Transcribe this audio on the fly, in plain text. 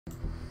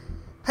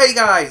Hey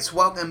guys,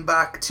 welcome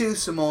back to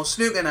some more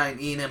Snooker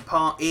 19 and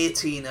part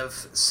 18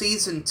 of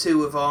Season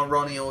 2 of our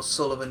Ronnie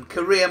O'Sullivan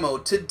Career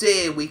Mode.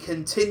 Today we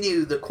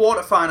continue the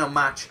quarterfinal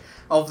match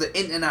of the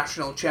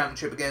International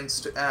Championship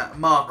against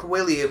Mark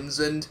Williams,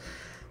 and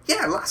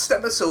yeah, last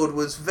episode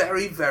was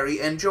very,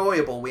 very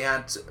enjoyable. We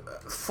had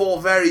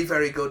 4 very,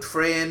 very good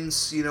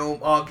frames. You know,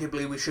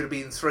 arguably we should have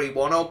been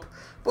 3-1 up,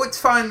 but it's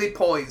finally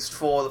poised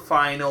for the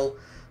final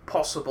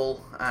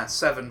possible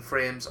 7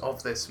 frames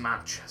of this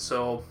match.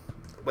 So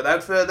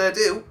without further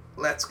ado,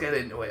 let's get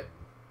into it.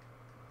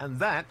 And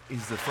that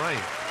is the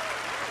frame.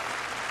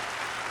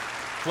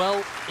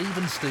 Well,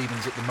 even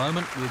Stevens at the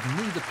moment, with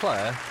neither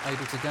player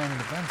able to gain an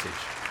advantage.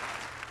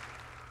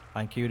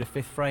 Thank you. The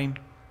 5th frame,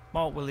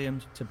 Mark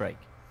Williams to break.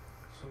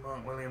 So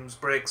Mark Williams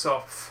breaks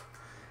off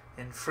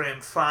in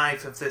frame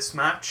 5 of this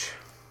match.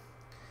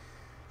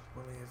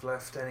 Will he have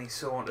left any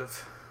sort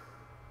of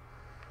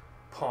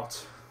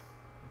pot?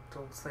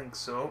 Don't think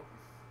so.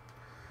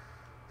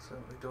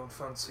 Certainly don't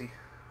fancy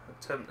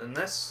attempting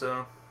this,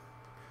 so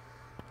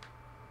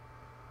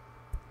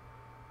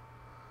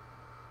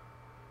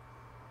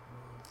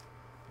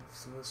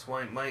this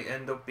white might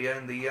end up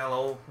behind the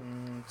yellow,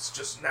 and it's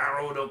just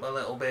narrowed up a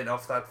little bit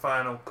off that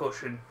final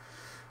cushion,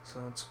 so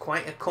it's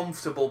quite a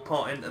comfortable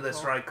pot into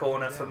this right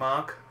corner for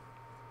Mark.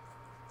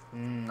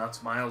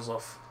 That's miles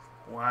off.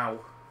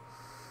 Wow,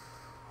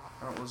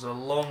 that was a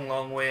long,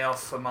 long way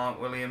off for Mark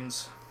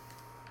Williams.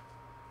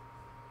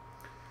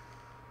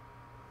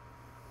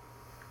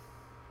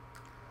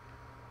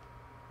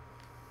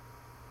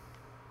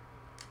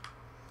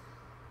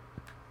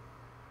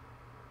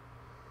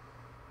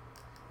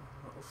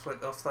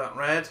 Flick off that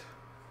red.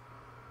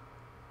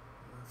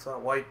 If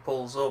that white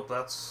pulls up,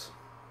 that's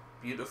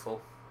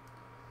beautiful.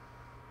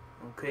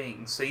 Okay, you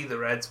can see the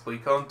reds, but you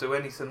can't do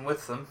anything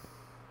with them.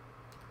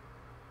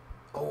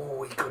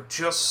 Oh, he could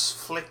just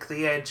flick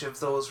the edge of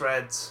those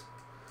reds.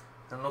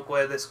 And look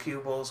where this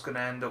cue ball's going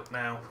to end up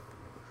now.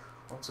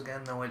 Once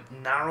again, though, it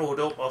narrowed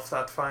up off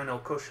that final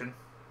cushion.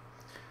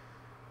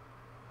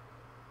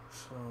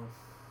 So,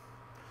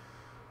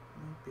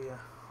 might be a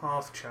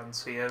half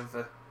chance here of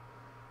a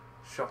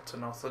shot to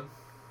nothing.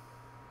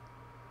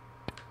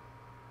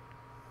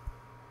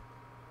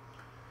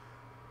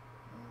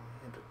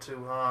 We hit it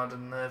too hard,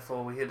 and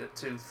therefore we hit it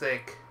too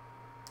thick.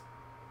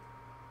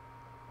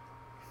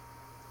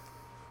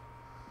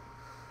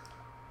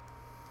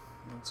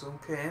 That's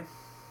okay. An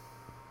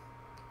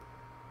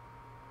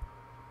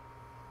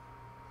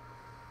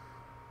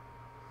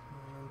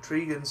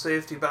intriguing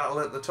safety battle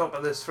at the top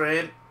of this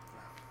frame.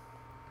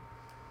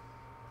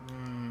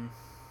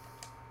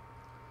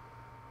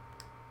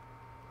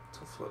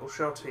 Little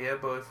shot here,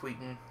 but if we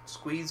can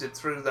squeeze it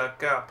through that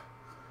gap,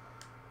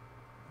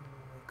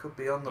 it could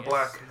be on the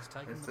black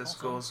if this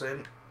goes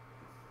in.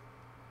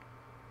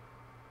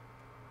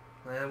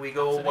 There we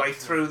go, white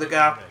through the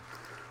gap,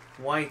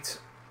 white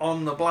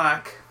on the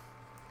black.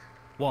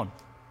 1.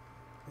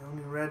 The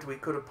only red we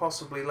could have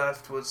possibly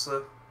left was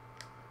the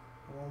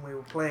one we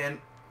were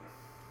playing.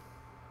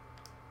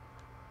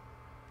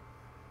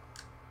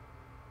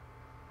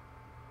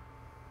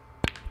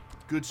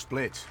 Good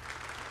split.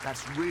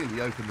 That's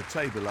really opened the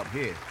table up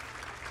here.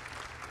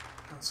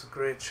 That's a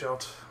great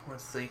shot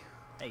with the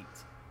 8.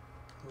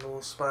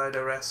 low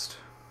spider rest.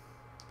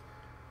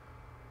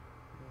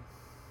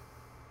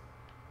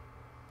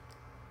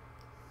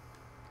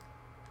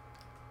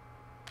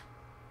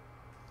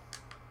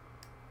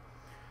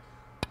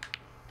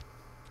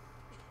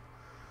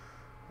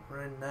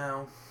 We're in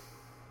now.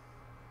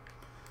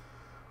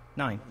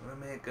 9. We're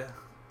going to make a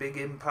big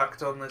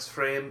impact on this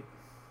frame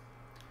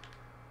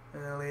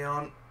early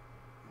on.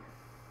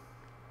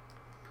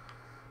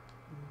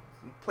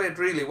 Played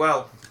really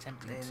well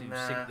Attempting to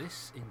sink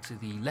this into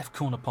the left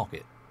corner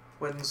pocket.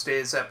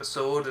 Wednesday's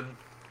episode, and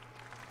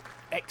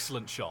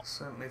Excellent shot.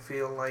 certainly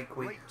feel like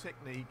we Great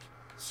technique,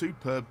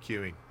 superb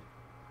cueing.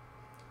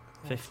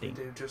 15.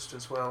 do just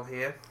as well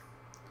here.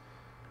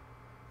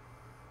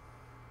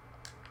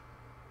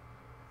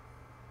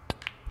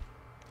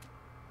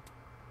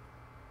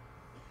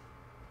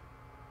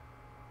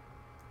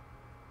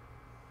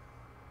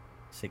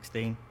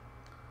 $16.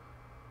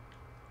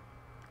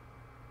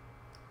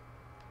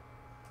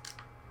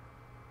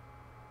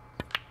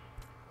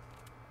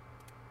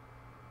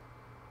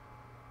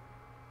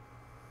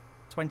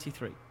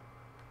 23.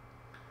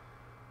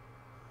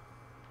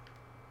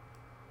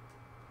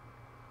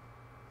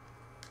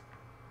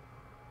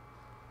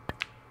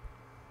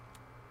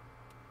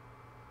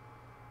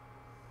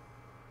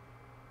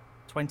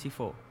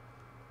 24.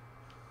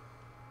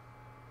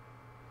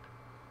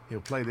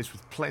 He'll play this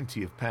with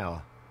plenty of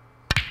power.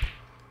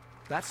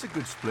 That's a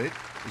good split.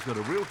 He's got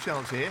a real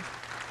chance here.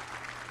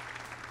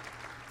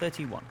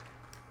 31.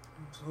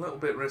 It's a little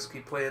bit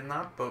risky playing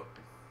that, but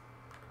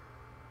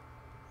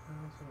I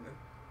think it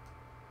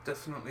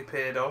definitely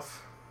paid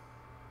off.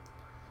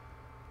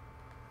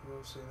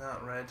 We'll see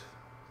that red,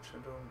 which I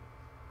don't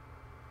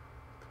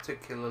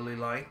particularly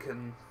like,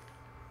 and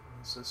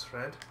there's this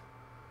red.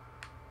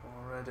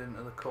 Or red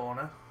into the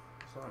corner.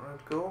 Does that red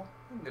go?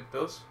 I think it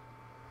does.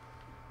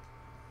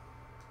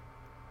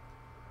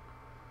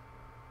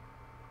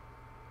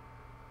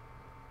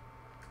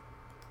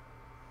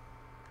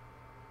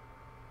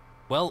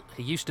 Well,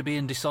 he used to be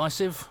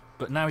indecisive,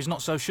 but now he's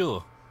not so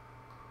sure.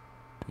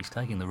 He's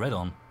taking the red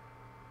on.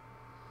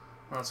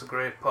 That's a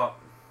great pot.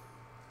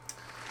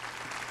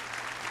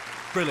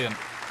 Brilliant.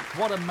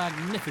 What a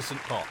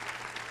magnificent pot.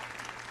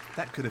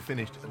 That could have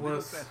finished a little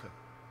better.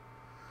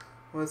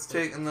 Worth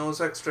taking those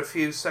extra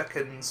few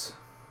seconds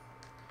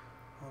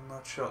on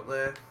that shot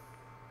there.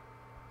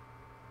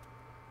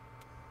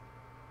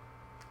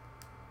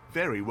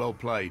 Very well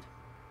played.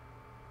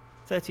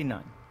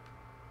 39.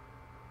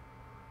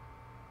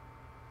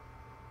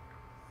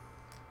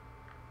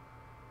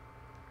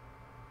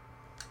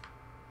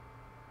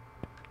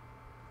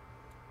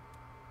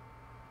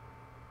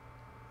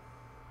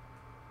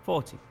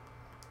 $40.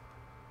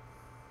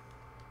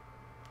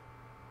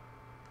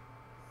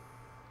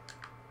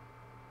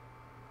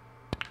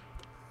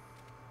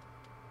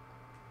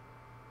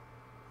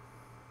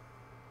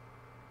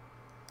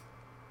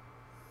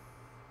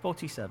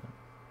 $47.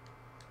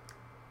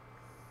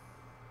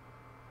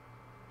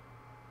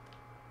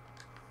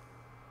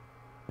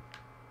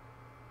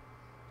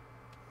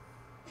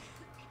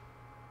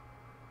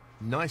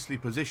 Nicely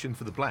positioned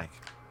for the black.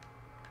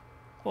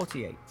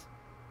 48.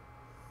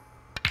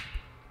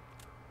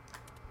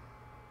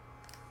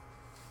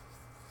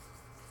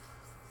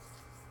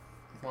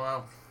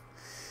 Wow.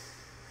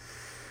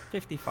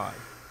 55.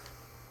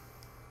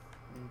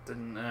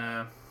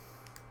 Didn't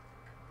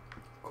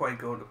quite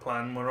go to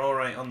plan. We're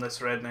alright on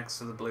this red next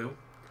to the blue.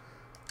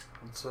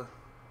 It's a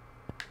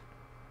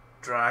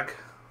drag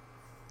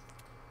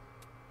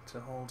to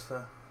hold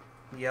for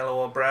yellow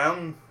or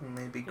brown, and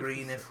maybe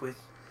green if we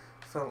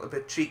felt a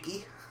bit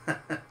cheeky.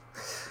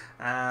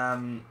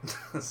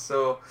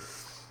 So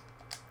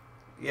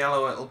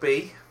yellow it'll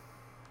be.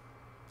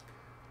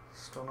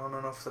 Still on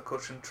and off the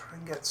cushion. Try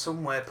and get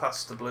somewhere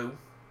past the blue.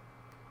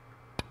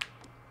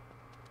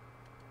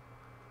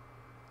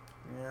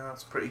 Yeah,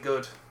 that's pretty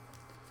good.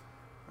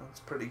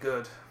 That's pretty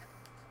good.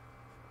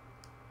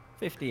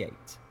 58.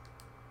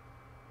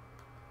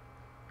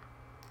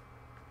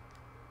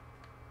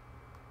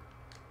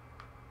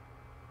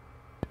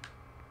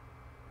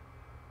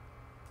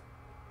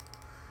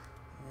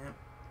 Yep.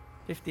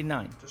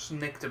 59. Just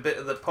nicked a bit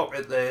of the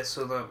pocket there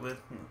so that it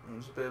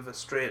was a bit of a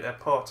straighter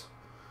pot.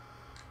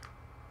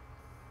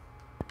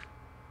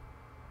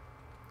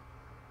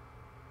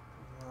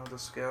 I'll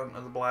just get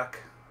onto the black.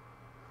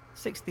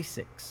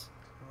 66.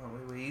 Well,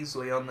 we were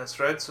easily on this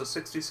red, so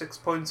 66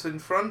 points in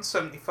front,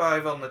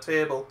 75 on the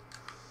table.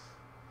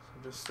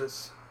 So just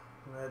this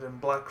red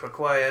and black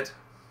required.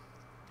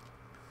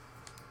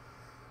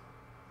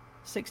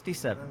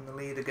 67. In the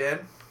lead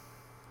again.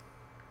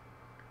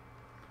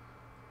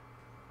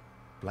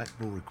 Black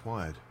ball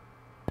required.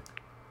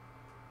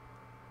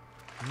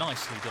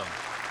 Nicely done.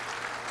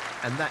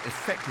 And that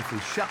effectively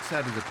shuts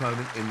out his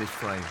opponent in this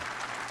frame.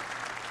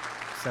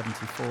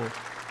 74.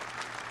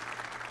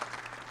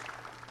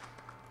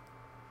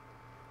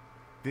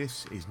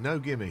 This is no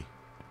gimme.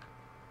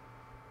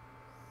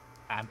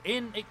 And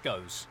in it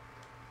goes.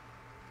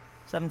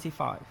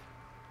 75.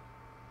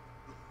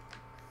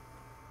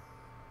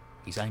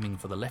 He's aiming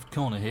for the left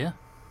corner here.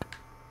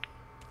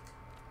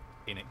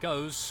 In it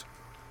goes.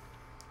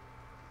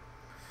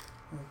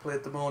 I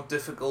played the more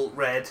difficult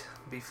red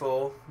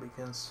before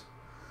because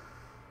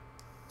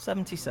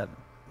 77.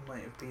 it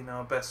might have been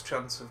our best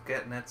chance of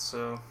getting it,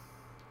 so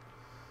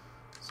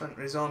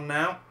Sentry's on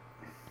now.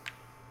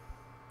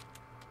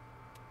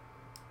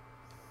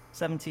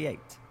 78.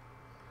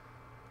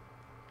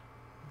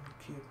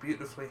 Cued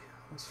beautifully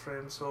this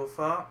frame so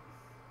far.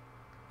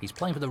 He's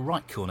playing for the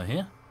right corner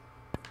here.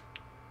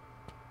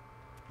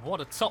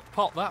 What a top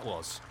pot that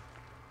was.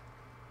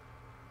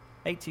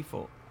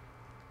 84.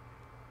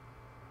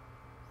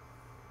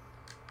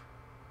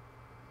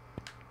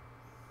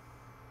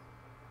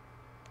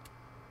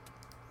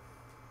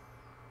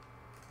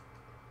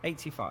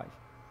 85.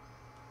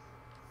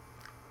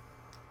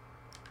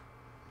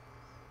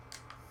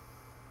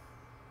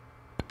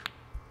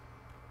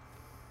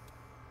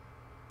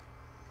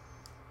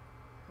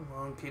 Come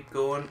on, keep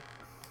going.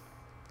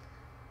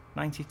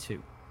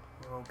 92.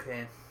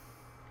 Okay.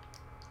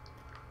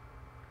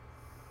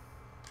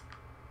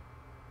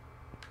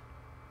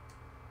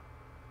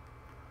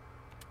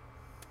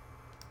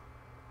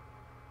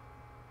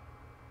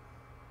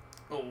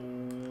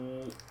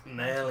 Oh,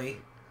 nearly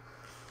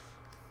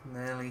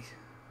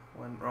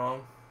went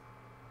wrong.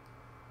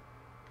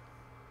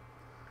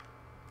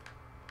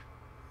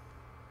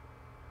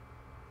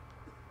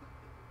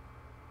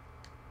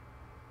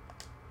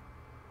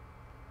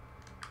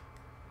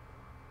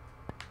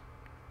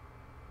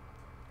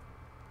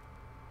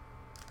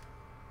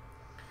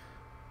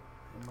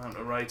 I'm on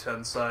the right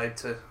hand side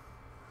to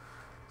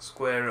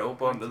square it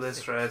up onto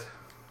this red.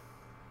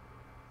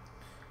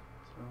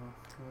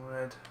 So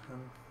red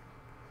and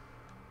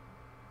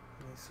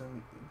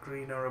some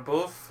green or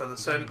above for the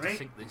Sentry.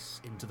 Sink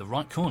this into the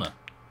right corner.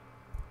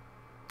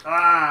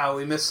 Ah,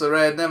 we missed the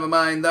red. Never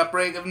mind. That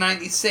break of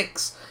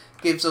 96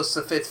 gives us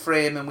the 5th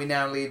frame, and we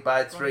now lead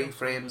by 3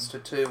 frames to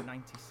 2.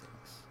 96.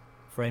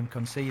 Frame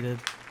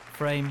conceded.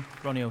 Frame,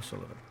 Ronnie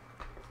O'Sullivan.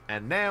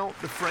 And now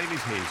the frame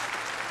is his.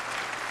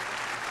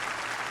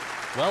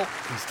 Well,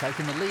 he's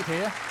taken the lead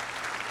here.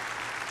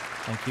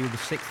 Thank you. The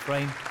 6th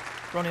frame.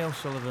 Ronnie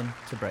O'Sullivan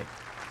to break.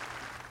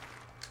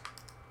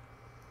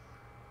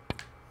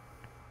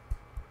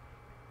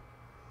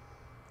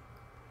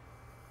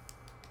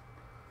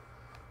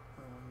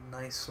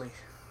 Nicely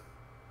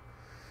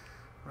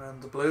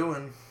around the blue,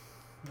 and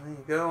there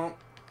you go.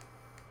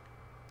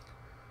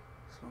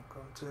 It's not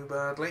gone too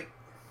badly.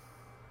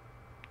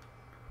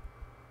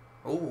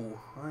 Oh,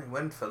 I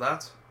went for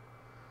that.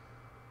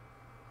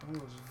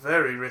 That was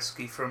very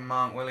risky from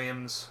Mark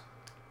Williams.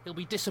 He'll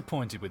be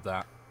disappointed with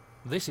that.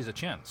 This is a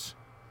chance.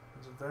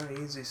 There's a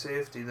very easy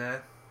safety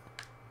there.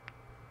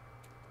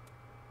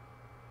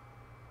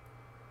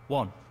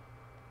 1.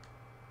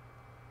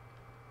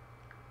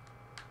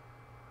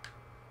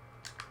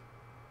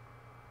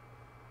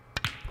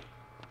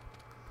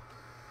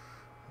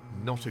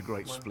 Not a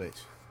great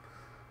split.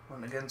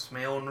 Went against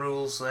my own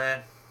rules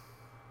there.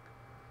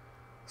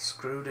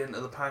 Screwed into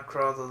the pack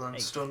rather than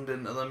 8. stunned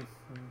into them.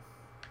 And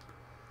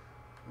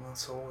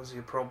that's always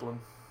your problem.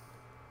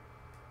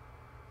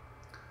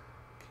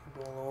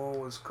 Cue ball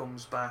always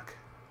comes back.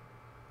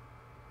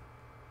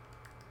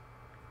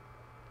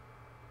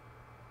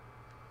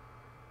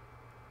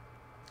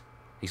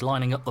 He's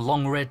lining up the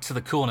long red to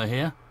the corner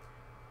here.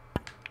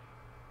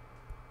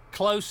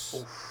 Close,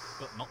 Oof.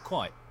 but not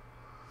quite.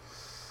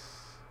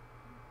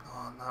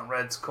 Oh, and that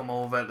red's come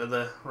over to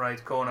the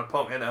right corner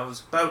pocket. I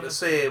was about to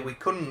say we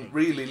couldn't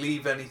really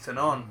leave anything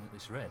on,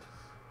 This red.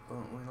 but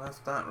we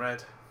left that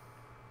red.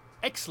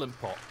 Excellent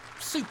pot.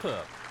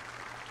 Superb.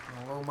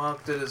 Although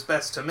Mark did his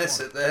best to miss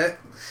it there,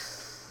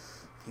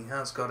 he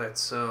has got it.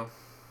 So,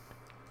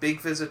 big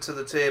visit to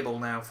the table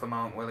now for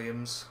Mark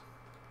Williams.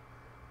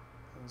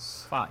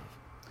 5.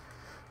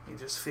 You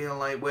just feel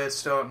like we're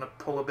starting to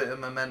pull a bit of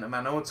momentum.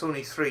 I know it's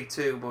only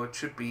 3-2, but it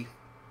should be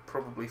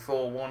probably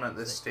 4-1 at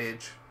this 6.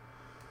 stage.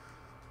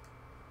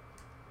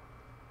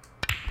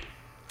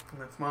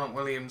 And if Mark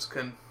Williams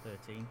can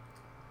 13.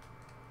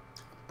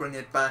 bring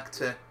it back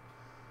to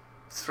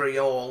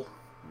 3-all,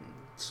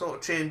 sort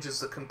of changes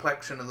the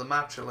complexion of the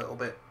match a little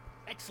bit.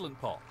 Excellent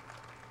pot.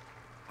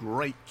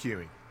 Great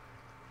cueing.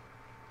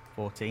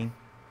 14.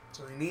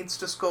 So he needs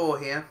to score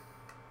here.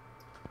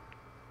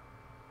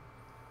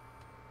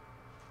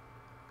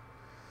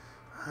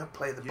 I'd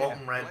play the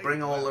bottom red, play bring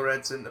it all well. the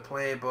reds into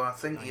play, but I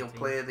think he'll 19.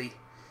 play the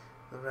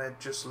red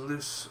just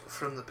loose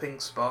from the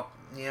pink spot.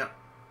 Yep.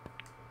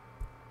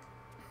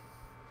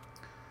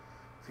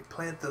 If he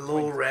played the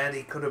low red,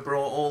 he could have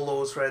brought all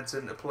those reds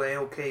into play.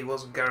 Okay, he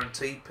wasn't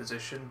guaranteed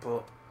position,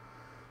 but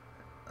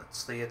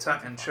that's the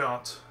attacking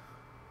shot.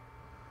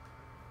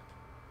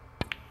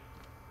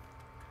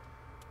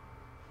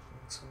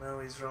 So now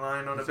he's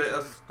relying on a bit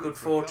of good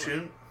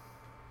fortune.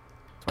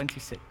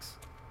 26.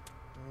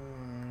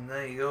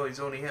 There you go, he's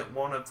only hit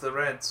one of the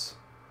reds.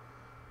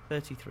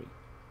 33.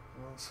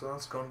 Well, so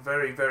that's gone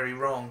very, very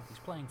wrong. He's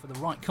playing for the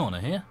right corner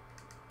here.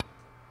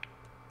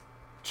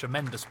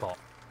 Tremendous pot.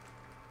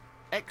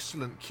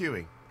 Excellent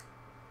cueing.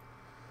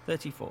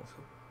 34.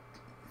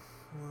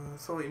 I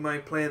thought he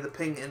might play the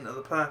pink into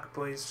the pack,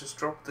 but he's just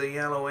dropped the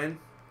yellow in.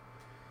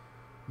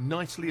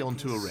 Nicely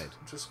onto a He's red.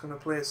 just going to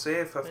play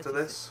safe after 36.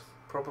 this,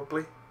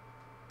 probably.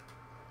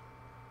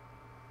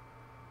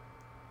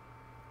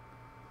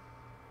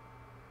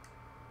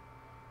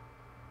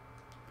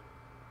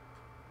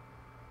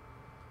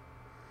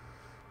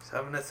 He's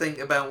having to think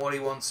about what he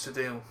wants to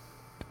do.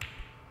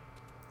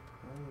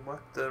 Whack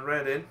the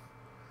red in.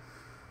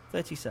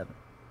 37.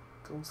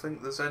 Don't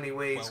think there's any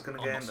way he's going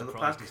to get into the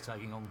pack. He's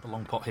taking on the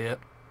long pot here.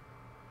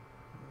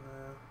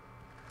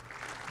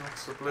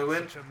 Knocks the blue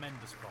in.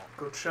 Tremendous pot.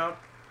 Good shot.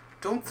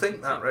 Don't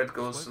think that red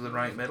goes to the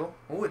right middle.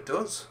 Oh, it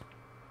does.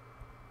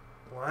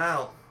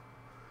 Wow.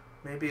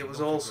 Maybe it was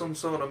all some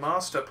sort of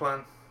master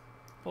plan.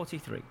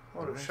 43.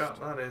 What a shot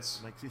that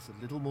is. Makes this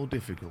a little more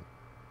difficult.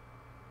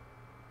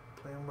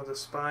 Playing with a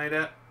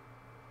spider.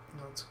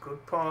 That's a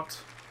good pot.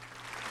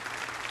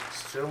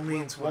 Still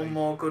needs Well played. one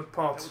more good That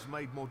pot. was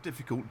made more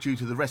difficult due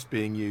to the rest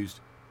being used.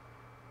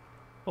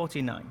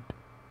 49.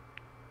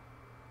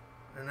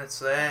 And it's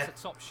there.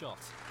 That's a top shot.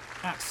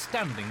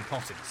 Outstanding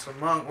potting. So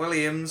Mark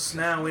Williams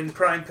now in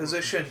prime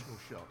position.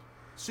 Shot.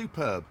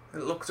 Superb.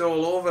 It looked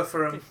all over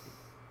for him. 50.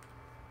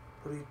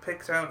 But he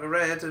picked out a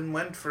red and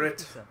went for it.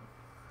 57.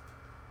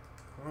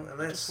 Look at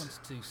Just this.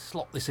 wants to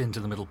slot this into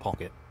the middle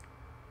pocket.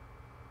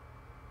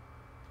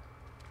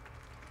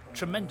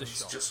 Tremendous He's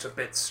shot. just a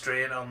bit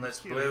straight on this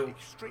Cueing blue.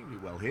 extremely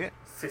well here.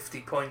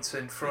 50 points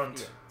in front.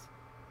 58.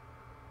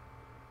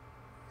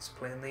 He's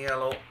playing the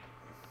yellow.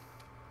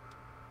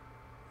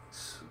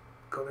 He's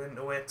got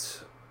into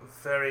it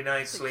very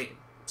nicely. 60.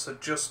 So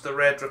just the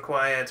red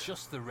required.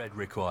 Just the red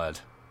required.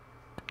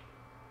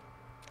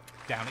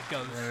 Down it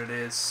goes. There it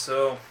is.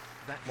 So,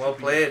 That well should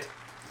be played.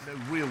 No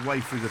real way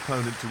for his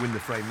opponent to win the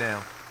frame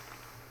now.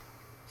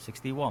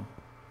 61.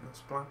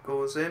 This black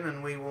goes in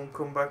and we won't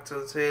come back to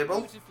the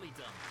table. Beautifully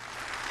done.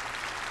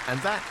 And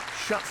that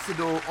shuts the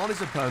door on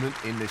his opponent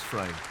in this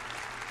frame.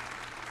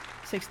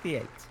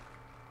 68.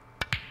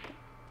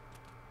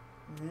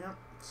 Yeah,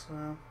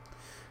 so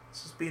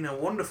This has been a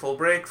wonderful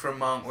break from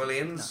Mark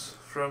Williams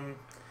from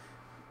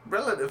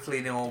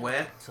relatively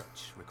nowhere.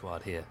 Touch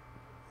required here.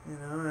 You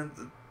know,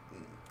 and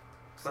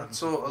that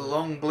sort of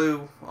long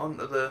blue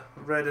onto the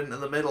red into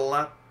the middle,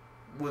 that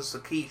was the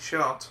key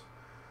shot.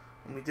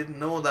 And we didn't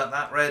know that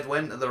that red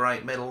went to the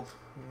right middle.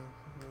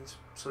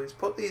 So he's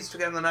put these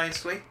together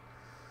nicely.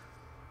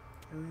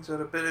 And he's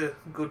had a bit of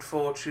good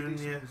fortune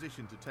here.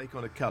 Position to take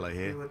on a colour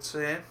here. You would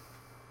say.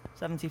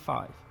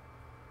 75.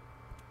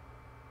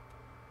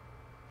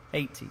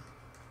 80.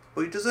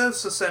 But he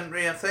deserves the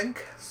century, I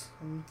think.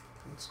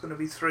 It's going to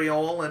be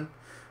 3-all, and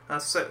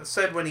as I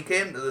said when he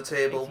came to the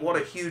table, what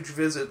a huge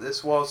visit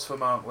this was for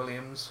Mark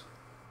Williams.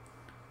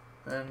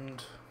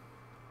 And,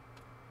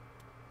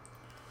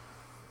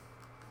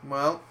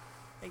 well,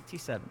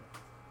 87.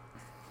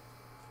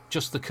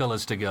 Just the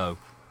colours to go.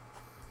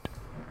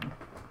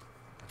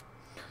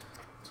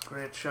 it's a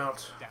great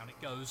shot. Down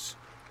it goes.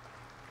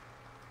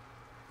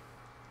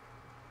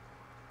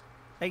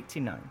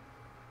 89.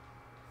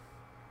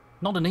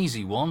 Not an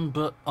easy one,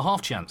 but a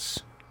half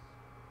chance.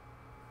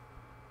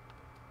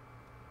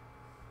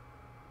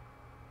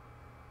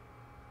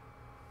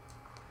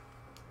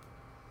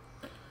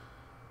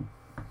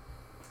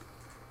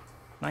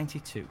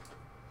 92.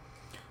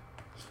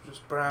 So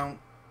just brown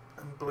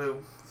and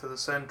blue for the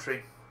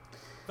century.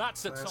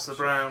 That's a There's top the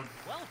brown. shot.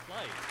 Well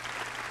played.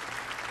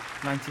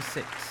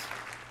 96.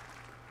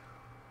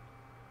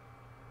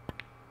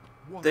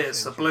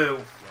 There's the blue.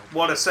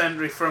 What a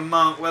century from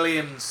Mark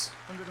Williams.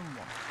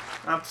 101.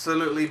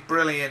 Absolutely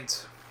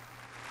brilliant.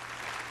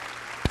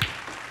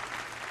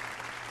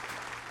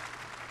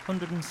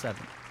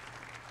 107.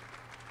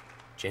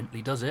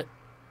 Gently does it.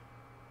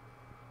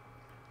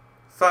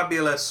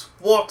 Fabulous.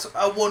 What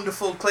a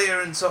wonderful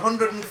clearance.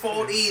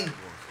 114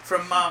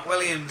 from Mark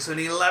Williams, and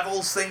he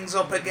levels things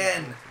up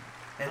again.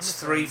 It's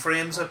 3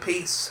 frames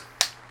apiece.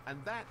 And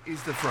that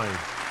is the frame.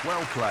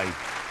 Well played.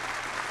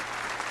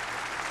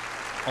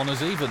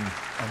 Honours even,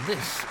 and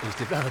this is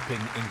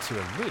developing into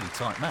a really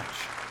tight match.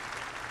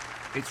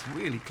 It's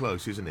really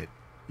close, isn't it?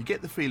 You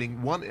get the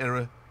feeling one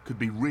error could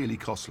be really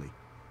costly.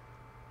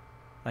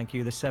 Thank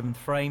you, the 7th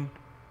frame.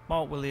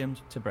 Mark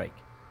Williams to break.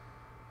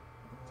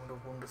 What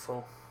a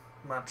wonderful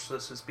match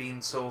this has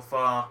been so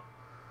far.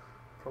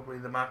 Probably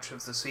the match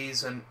of the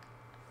season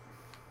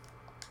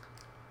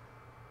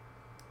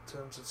in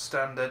terms of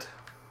standard.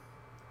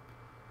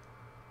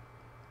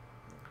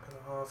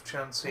 Got a half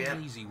chance Not here.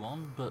 an easy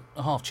one, but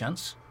a half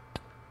chance.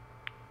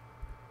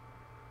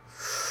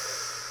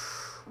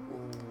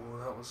 Ooh,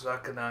 that was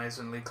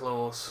agonisingly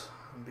close.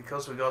 And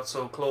because we got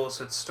so close,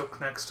 it's stuck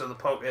next to the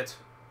pocket.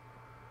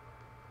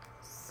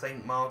 I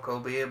think Mark will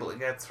be able to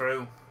get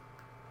through.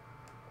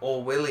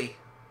 Or will he?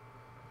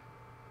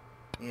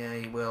 Yeah,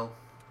 he will.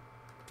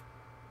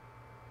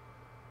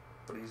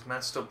 But he's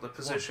messed up the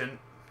position.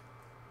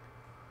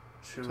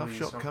 Surely Tough he's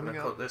shot not going coming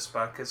to up. put this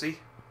back, is he?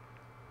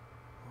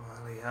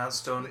 Well, he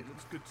has done. It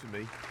looks good to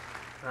me.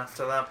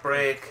 After that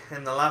break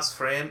in the last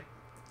frame,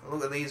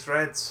 look at these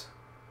reds.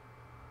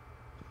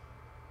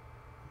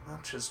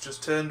 Match has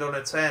just turned on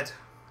its head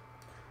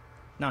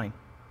 9.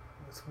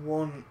 with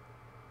one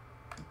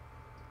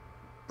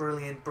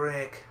brilliant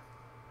break.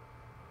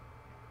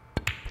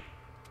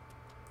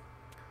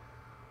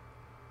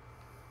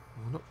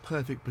 Well, not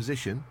perfect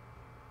position.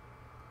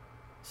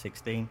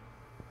 16.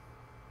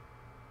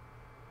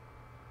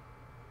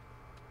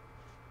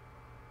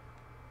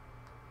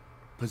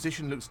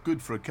 Position looks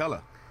good for a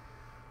colour.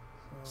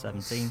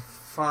 17.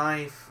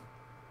 5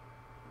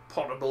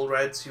 potable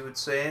reds, you would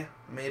say,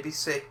 maybe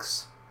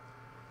 6.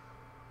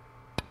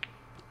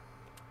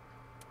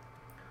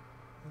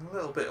 A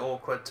little bit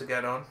awkward to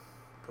get on,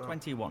 but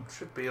 21.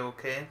 should be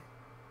okay.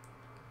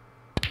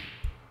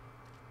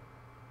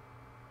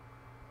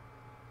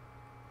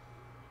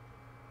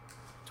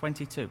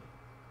 22.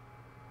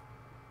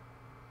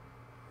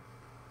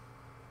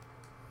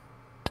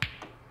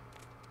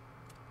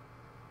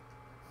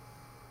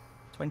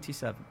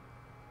 27.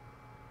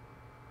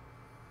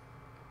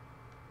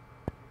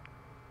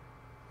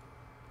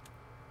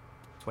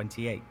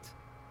 28.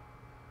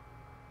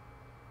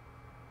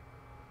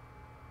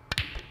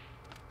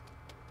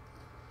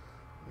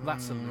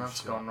 That's a loose That's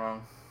shot. gone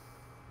wrong.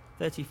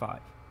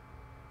 35.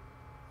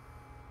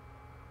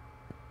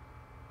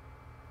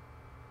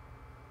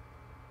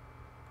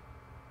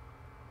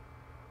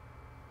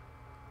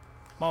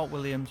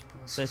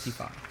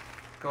 35.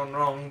 Gone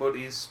wrong, but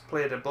he's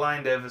played a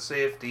blind over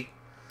safety.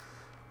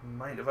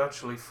 Might have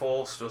actually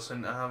forced us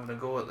into having a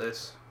go at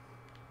this.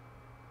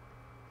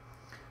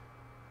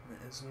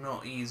 It is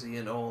not easy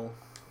at all.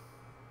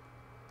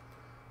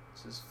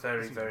 This is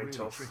very, This is very really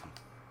tough. tricky.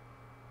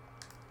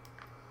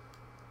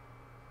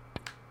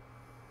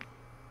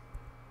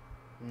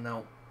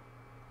 No.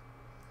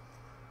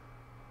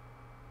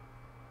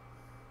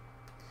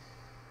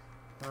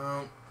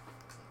 I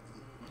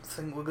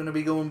think we're going to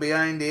be going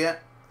behind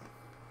here.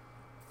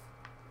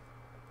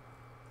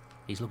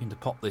 He's looking to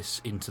pop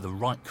this into the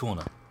right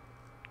corner.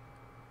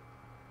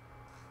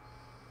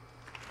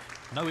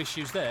 No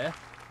issues there.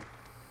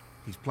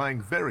 He's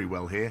playing very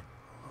well here.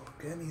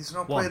 Again, he's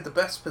not One. played the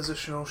best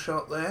positional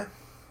shot there.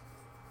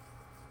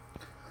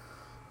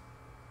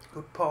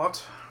 Good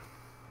pot.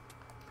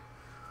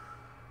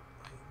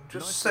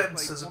 Just Nicely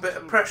sense played, there's a one bit of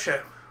stroke.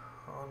 pressure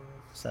on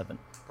 7.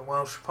 the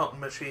Welsh potting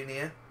machine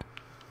here.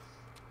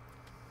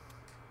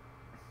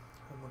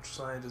 How much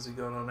side has he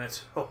got on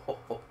it? Ho, ho,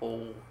 ho,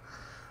 ho.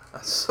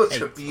 That's such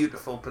a 8.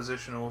 beautiful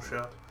positional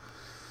shot.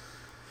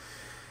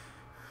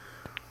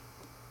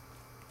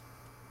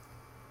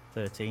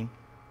 13.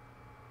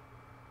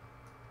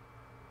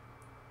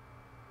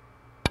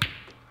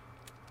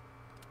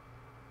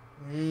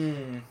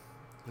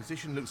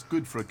 Position looks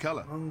good for a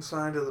colour. Wrong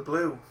side of the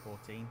blue.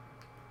 14.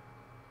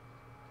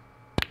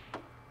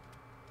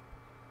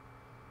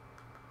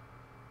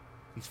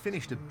 He's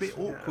finished a bit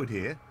awkward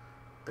here.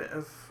 Bit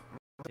of...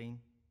 15.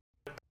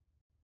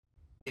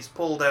 He's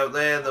pulled out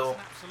there though. An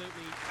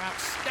absolutely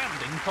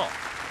outstanding pot.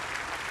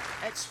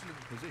 Excellent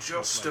position.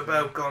 Just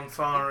about gone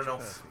far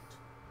enough.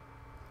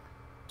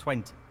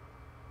 20.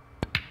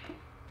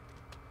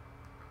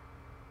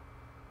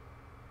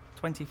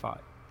 25.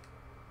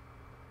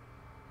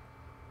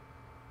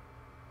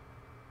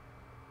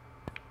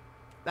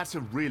 That's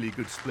a really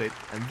good split,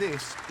 and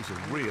this is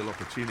a real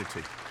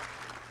opportunity.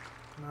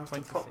 Now have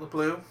to pop the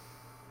blue. And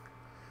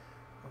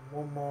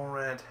one more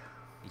red.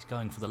 He's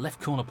going for the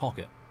left corner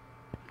pocket.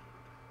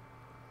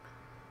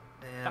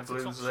 Yeah, That's a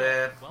top blue's shot.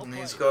 there. Well And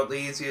he's played. got the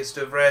easiest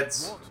of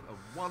reds What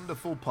a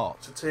wonderful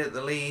pot. to take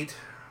the lead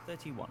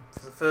 31. for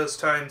the first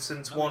time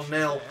since No 1-0. issues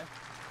there.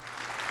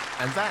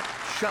 And that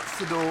shuts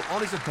the door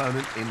on his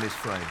opponent in this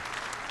frame.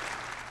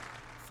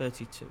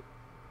 32.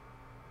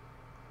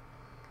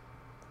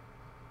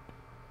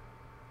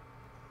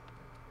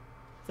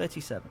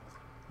 37.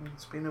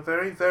 It's been a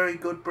very, very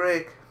good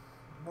break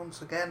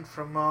once again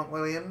from Mark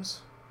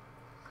Williams.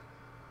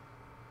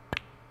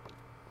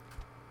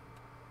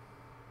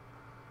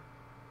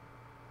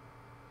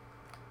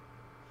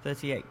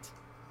 38.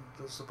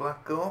 Does the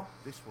black go?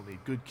 This will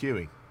need good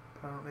cueing.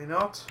 Apparently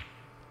not.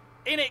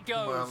 In it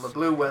goes. Well, the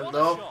blue went What a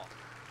though. shot.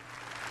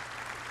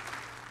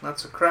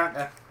 That's a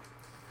cracker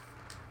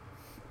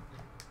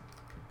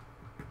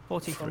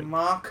 43. from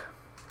Mark.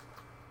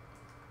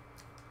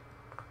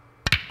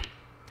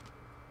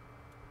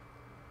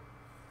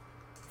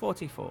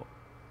 44.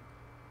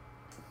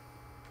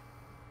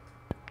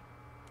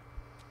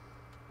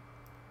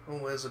 Oh,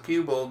 where's the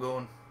cue ball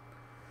going?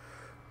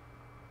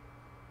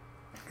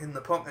 In the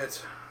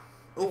pocket.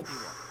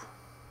 Oof.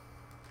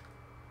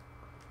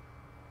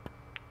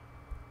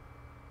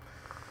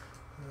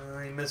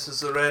 He misses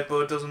the red,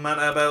 but it doesn't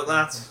matter about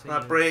that.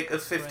 That break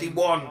of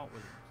 51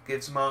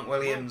 gives Mark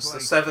Williams the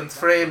 7th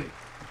frame,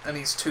 and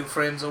he's 2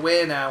 frames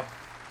away now.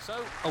 So,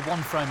 a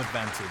 1 frame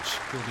advantage.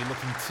 He'll be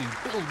looking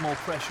to build more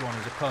pressure on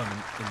his opponent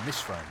in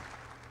this frame.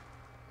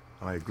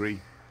 I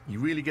agree. You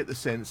really get the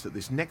sense that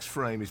this next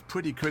frame is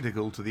pretty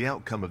critical to the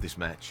outcome of this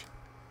match.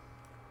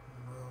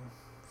 Well,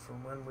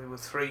 from when we were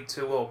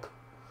 3-2 up,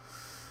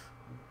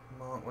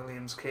 Mark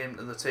Williams came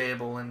to the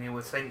table and you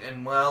were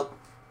thinking, well,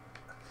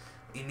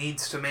 he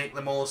needs to make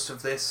the most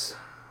of this.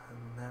 And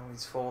now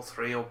he's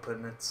 4-3 up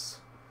and it's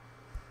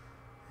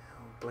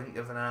a blink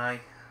of an eye.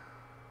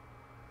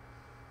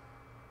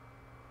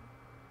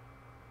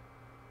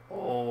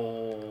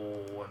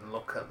 Oh, and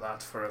look at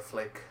that for a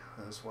flick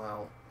as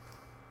well.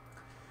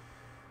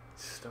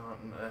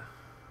 Starting to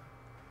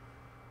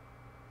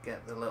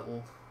get the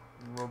little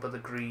rub of the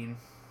green.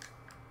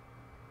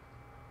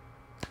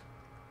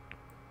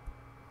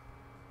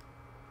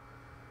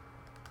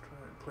 Try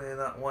and play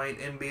that white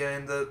in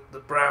behind the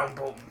brown,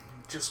 but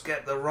just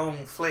get the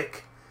wrong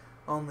flick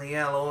on the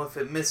yellow. If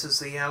it misses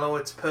the yellow,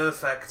 it's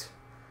perfect.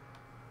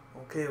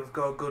 Okay, we've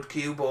got a good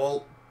cue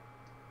ball.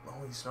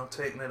 Oh, he's not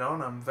taking it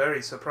on. I'm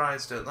very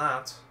surprised at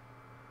that.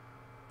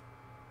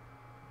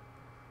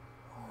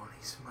 Oh, and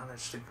he's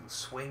managed to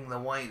swing the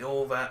white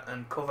over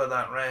and cover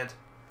that red.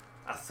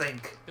 I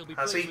think. He'll be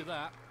Has pleased he? with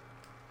that.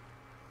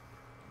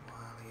 Well,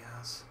 he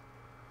has.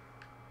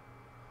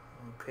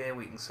 Okay,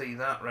 we can see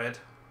that red.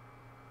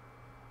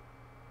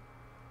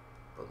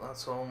 But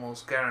that's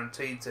almost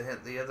guaranteed to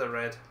hit the other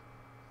red.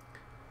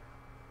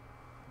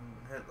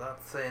 And hit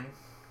that thin.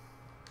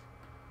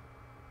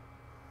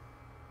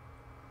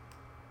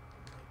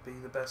 Might be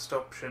the best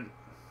option.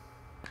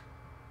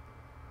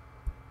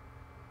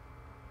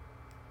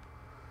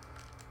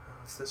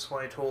 If this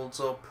white holds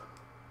up,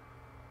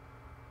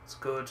 it's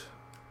good.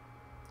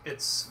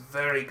 It's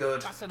very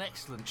good. That's an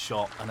excellent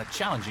shot and a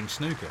challenging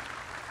snooker.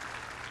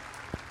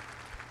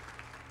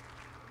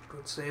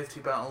 Good safety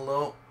battle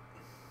though.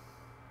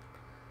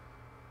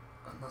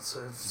 And that's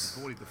He's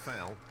avoided the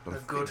foul, but a I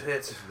think good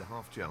hit. This is a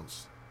half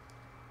chance.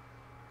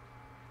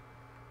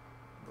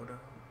 But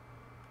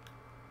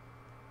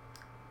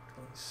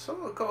he's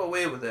sort of got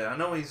away with it. I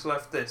know he's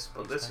left this,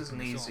 but this isn't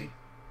taking this easy.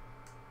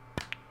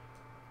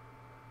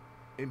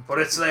 But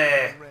it's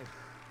there.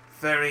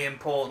 Very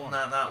important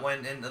that that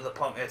went into the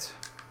pocket.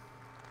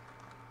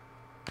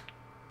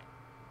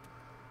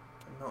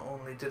 And not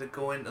only did it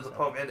go into the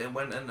pocket, it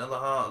went into the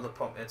heart of the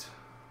pocket.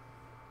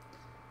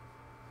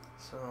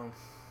 So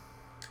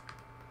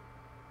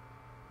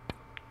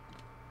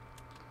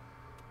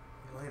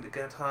I'd like to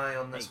get high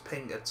on this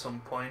pink at some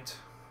point.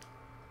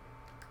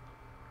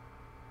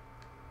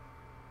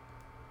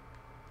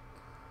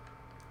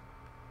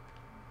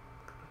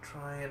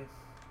 Gonna try and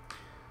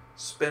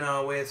spin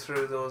our way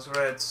through those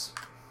reds.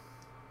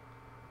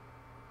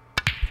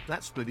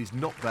 That split is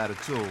not bad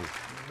at all. And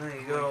there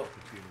you go.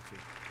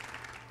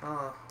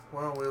 Ah,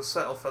 well, we'll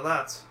settle for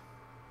that.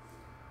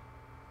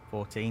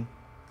 14.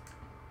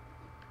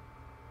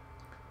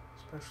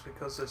 Especially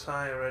because this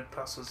higher red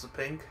passes the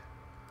pink.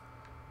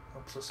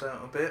 Helps us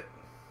out a bit.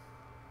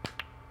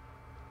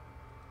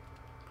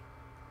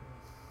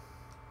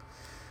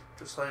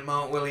 Just like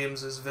Mark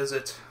Williams'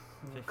 visit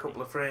a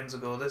couple of frames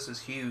ago, this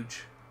is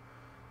huge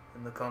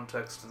in the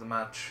context of the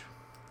match.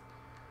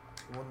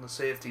 He won the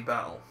safety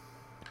battle.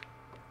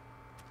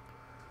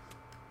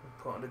 We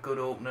put in a good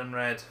opening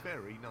red.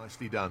 Very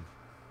nicely done.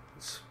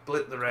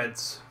 Split the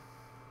reds.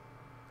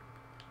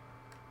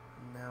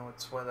 And now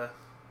it's whether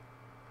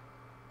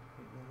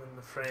we can win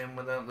the frame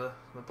without the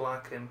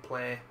black in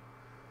play.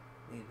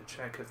 Need to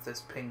check if this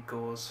pink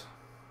goes.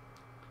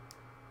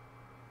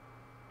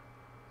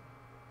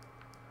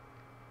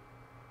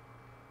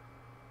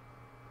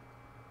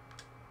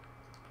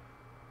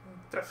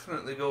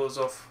 Definitely goes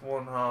off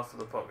one half of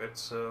the pocket,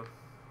 so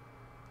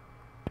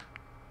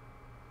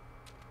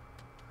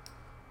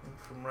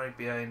from right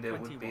behind it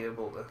 21. would be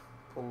able to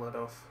pull that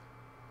off.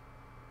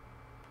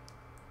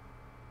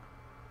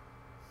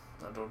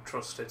 I don't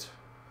trust it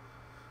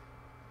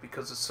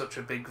because it's such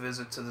a big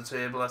visit to the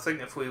table. I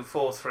think if we were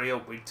 4-3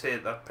 up, we'd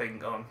take that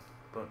pink on,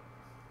 but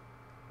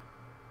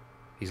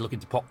He's looking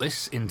to pop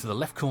this into the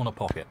left corner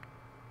pocket.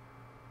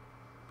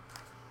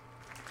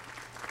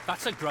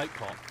 That's a great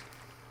pot.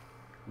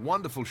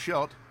 Wonderful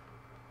shot.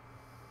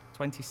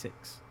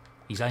 26.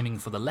 He's aiming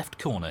for the left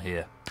corner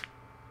here.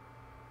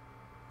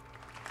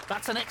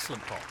 That's an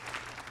excellent pot.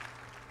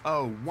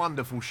 Oh,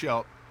 wonderful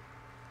shot.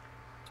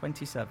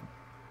 27.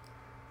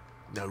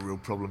 No real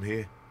problem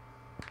here.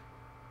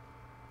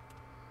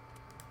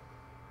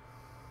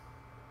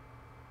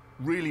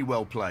 Really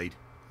well played.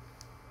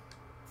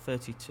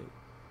 32.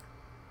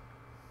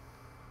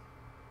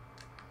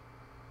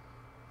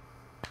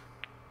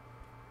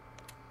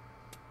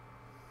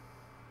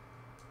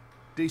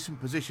 Decent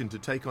position to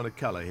take on a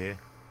colour here.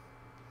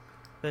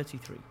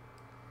 33.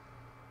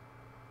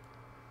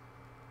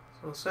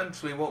 so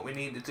essentially what we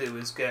need to do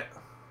is get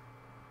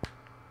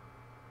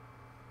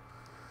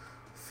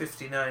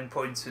 59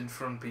 points in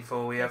front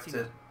before we have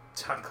to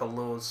tackle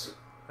those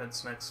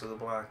reds next to the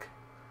black.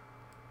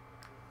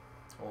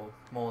 Or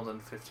more than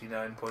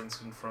 59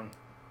 points in front.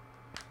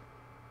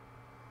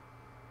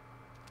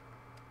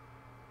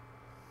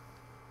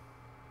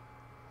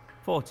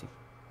 $40.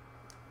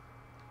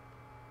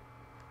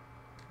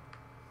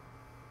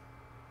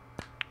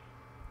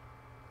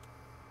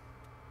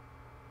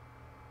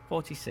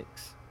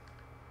 $46.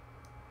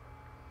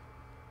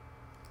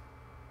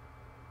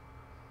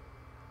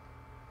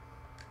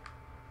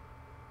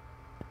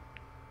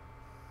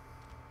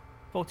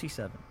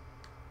 $47.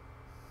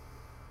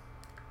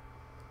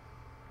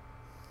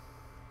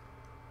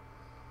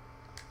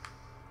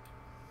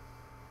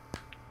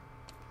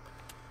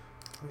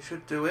 We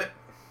should do it.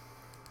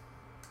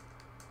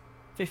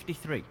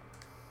 53.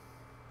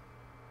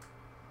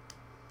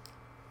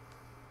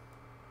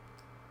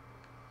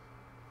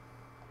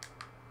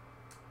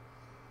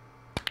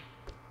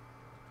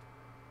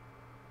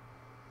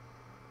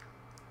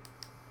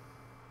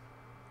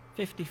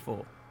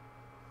 $54.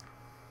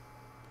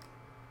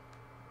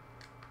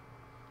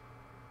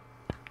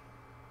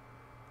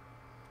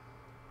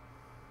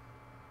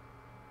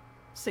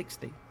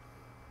 60.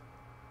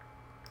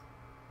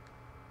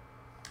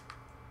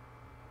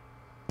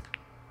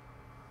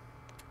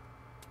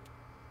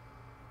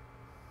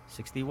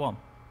 61.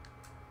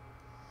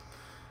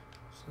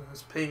 So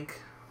there's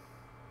pink.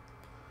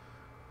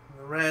 And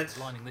the red.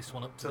 Lining this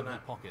one up to the middle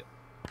pocket.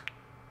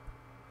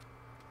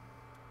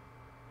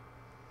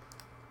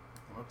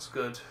 Looks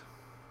good.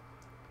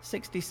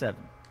 67.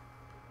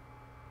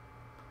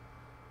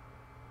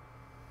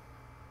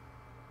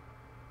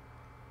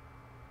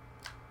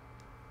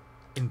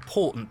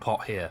 Important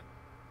pot here.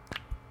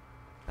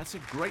 That's a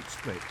great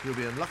split. He'll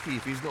be unlucky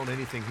if he's not on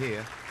anything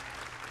here.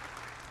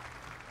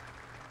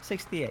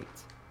 68.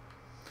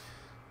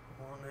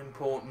 One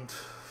important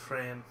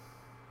frame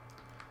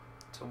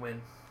to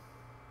win.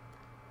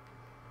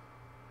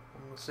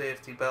 On the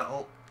safety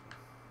battle.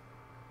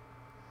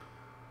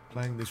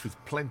 Playing this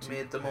with plenty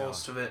Made the of power.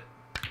 most of it.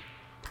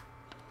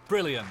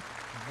 Brilliant.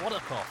 What a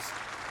pot.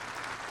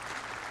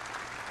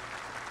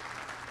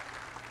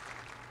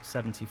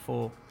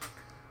 74.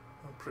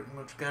 That pretty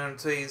much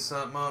guarantees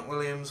that Mark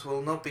Williams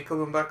will not be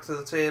coming back to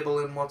the table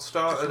in what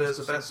started as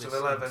a best of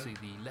 11. See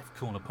the left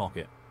corner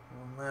pocket.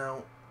 Will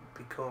now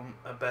become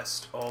a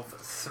best of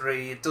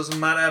 3. It doesn't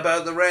matter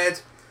about the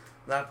red.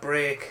 That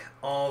break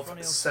of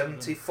Ronnie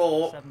O'Sullivan,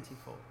 74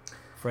 74.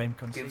 Frame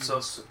conceded. gives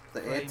us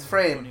the Frame, 8th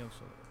frame. Ronnie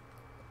O'Sullivan.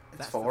 It's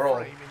That's for the all.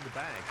 frame in the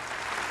bag.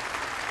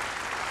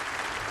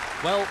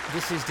 Well,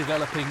 this is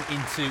developing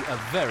into a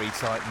very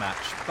tight match.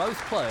 Both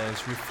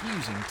players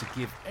refusing to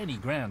give any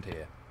ground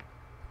here.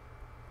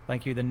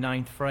 Thank you, the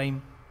 9th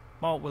frame.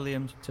 Mark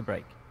Williams to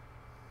break.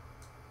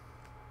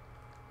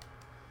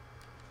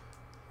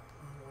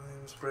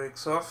 Williams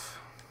breaks off.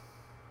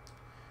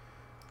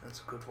 That's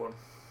a good one.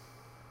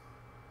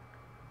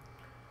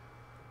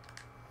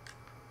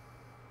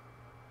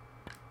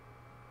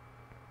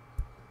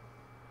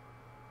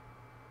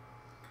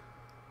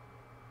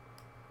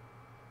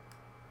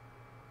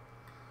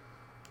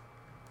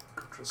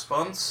 Good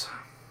response.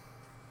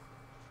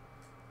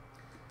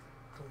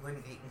 Don't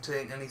think he can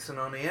take anything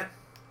on here.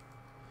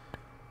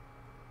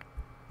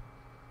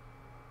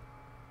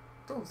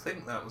 Don't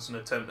think that was an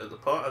attempt at the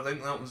pot. I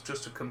think that was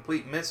just a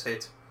complete miss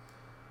hit.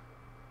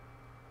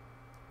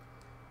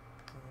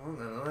 Oh,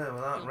 there, well,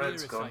 that He'll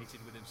red's be gone.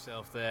 irritated with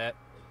himself there.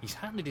 He's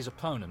handed his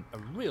opponent a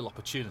real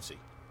opportunity.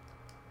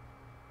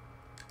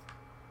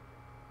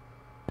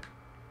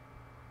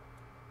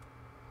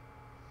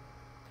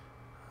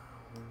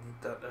 We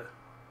need that to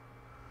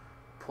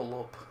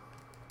pull up.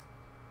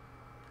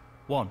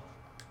 1.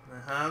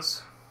 It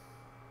has.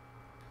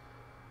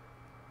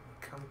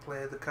 We can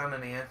play the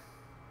cannon here.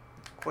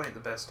 Quite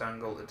the best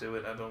angle to do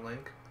it, I don't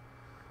think.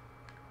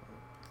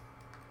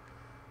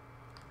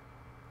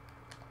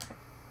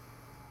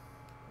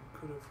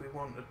 Could if we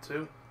wanted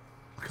to.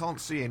 I can't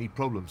see any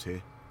problems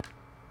here.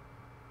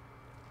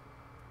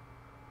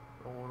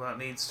 Oh, that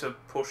needs to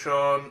push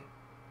on.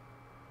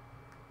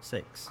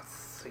 6. I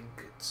think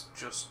it's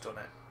just done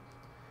it.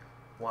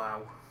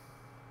 Wow.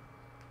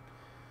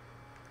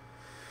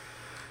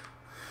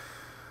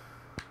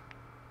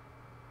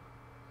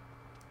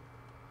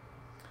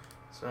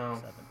 So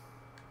 7.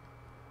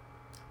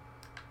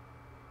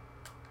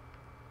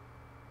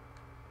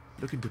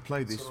 Looking to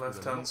play this it's the with a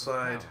left lot hand of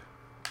side. power.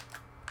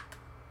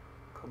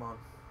 Come on.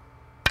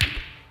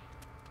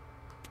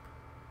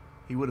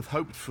 He would have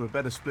hoped for a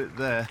better split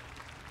there.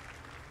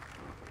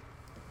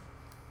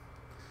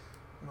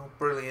 Not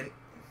brilliant.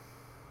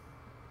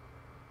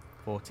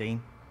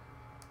 14.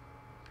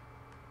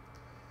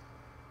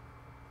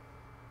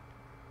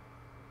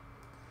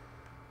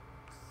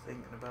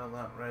 Thinking about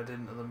that red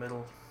into the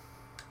middle.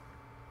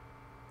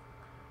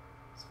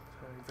 It's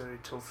a very, very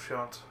tough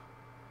shot.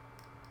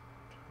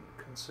 Trying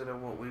to consider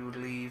what we would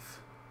leave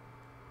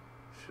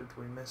should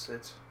we miss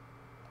it.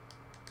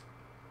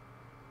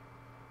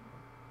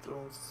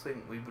 Don't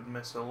think we would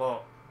miss a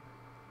lot.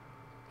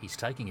 He's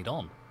taking it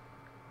on.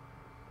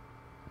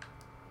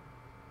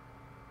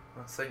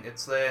 I think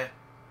it's there.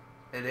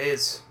 It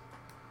is.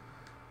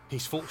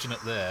 He's fortunate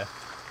there.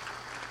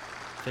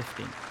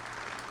 15. I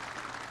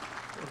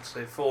wouldn't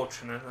say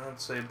fortunate, I'd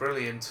say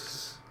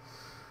brilliant.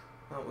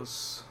 That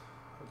was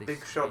a big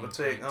This shot to is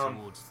take going on.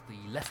 towards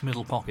the left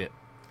middle pocket.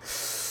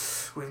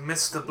 We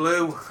missed the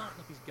blue. Tighten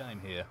up his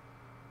game here.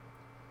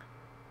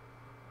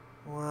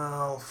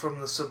 Well, from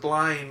the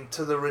sublime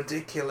to the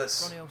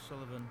ridiculous. Ronnie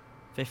O'Sullivan.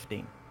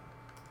 15.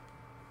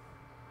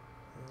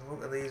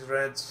 Look at these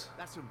reds.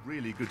 That's a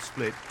really good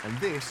split, and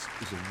this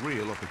is a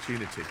real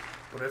opportunity.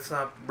 But if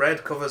that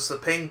red covers the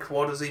pink,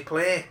 what does he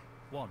play?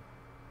 1.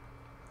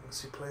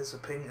 Unless he plays the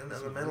pink into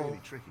This the is middle.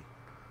 really tricky.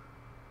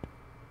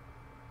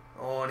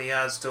 Oh, and he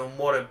has done.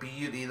 What a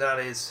beauty that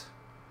is.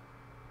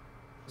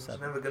 It's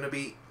 7. never going to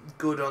be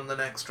good on the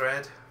next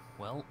red.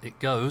 Well, it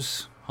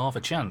goes. Half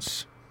a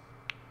chance.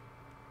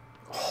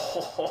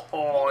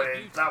 Oh,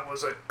 that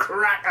was a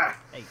cracker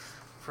 8.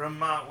 from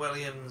Mark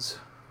Williams.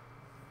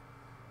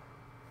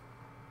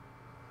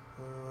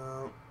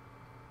 Well,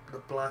 the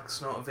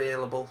black's not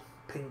available.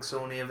 Pink's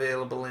only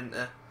available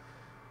into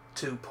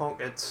 2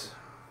 pockets.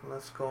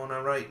 Left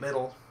corner, right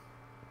middle.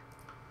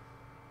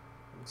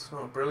 It's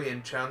not a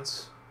brilliant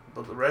chance,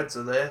 but the reds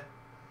are there.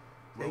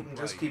 He Well can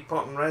just played. keep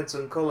potting reds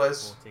and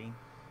colours. 14.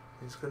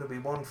 He's going to be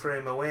 1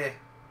 frame away.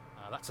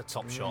 That's a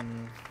top shot.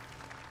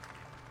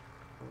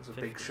 That was a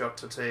big 50. shot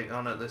to take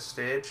on at this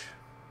stage.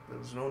 There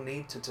was no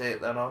need to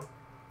take that on.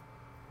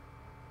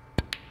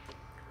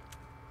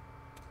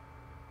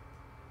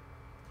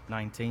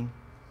 19.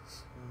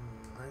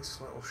 Nice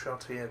little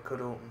shot here, could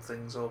open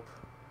things up.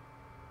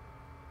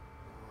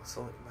 I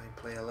thought he might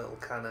play a little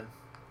cannon.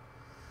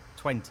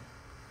 20.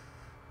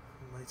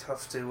 Might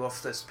have to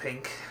off this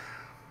pink.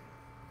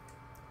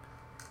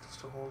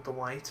 Just to hold the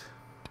white.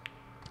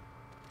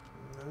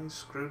 Nice,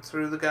 screwed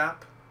through the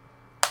gap.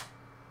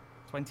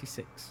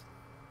 26.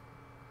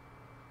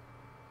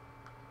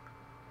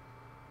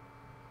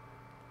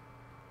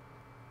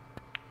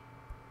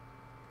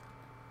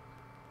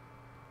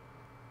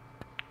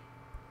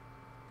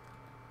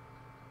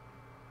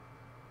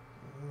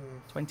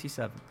 Mm,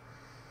 27.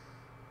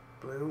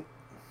 blue.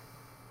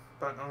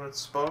 Back on its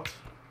spot.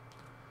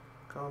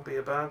 Can't be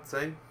a bad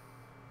thing.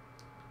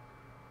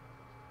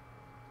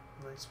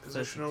 Nice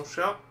positional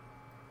shot.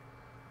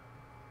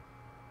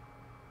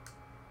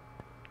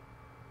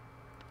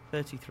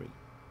 33.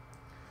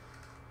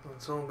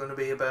 It's all going to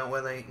be about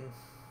whether he can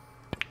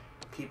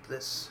keep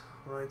this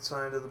right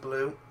side of the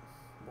blue.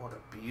 What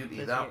a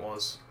beauty that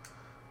was.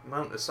 The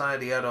amount of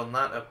side he had on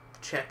that to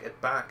check it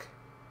back.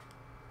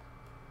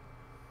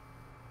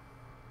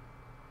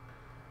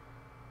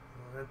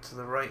 Red to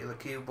the right of the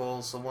cue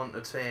ball's the one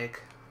to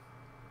take.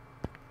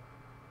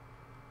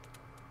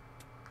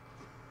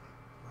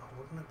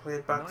 I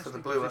played back for the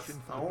blue.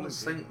 I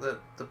always think that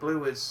the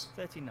blue is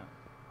 39.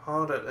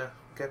 harder to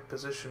get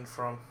position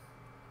from.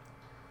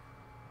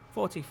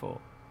 44.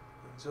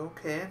 He's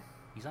okay.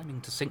 He's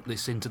aiming to sink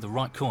this into the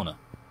right corner.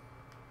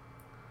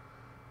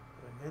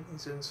 Again,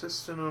 he's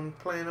insisting on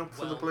playing up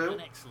for the blue.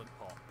 An excellent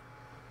pot.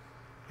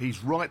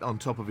 He's right on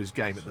top of his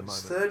game at the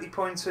It's moment. 30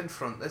 points in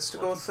front. Let's to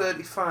go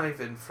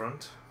 35 in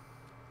front.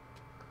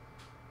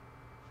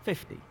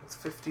 50. With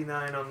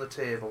 59 on the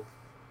table.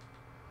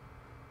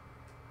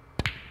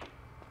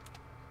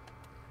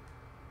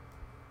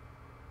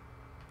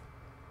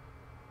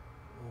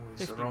 Oh, he's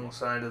the 51. wrong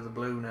side of the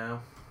blue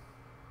now.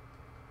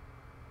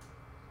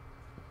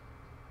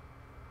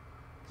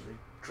 He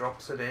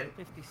drops it in.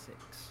 56.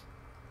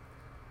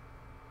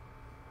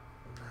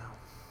 Now,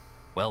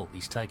 Well,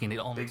 he's taking it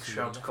on. big to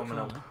shot the left coming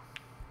corner. up.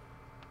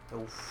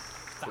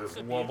 Oof, That's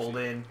it a wobbled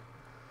beauty. in.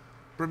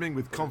 Brimming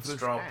with confidence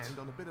dropped. and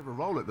on a bit of a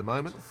roll at the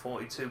moment.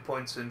 42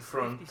 points in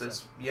front. 57.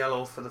 There's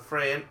yellow for the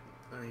frame,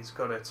 and he's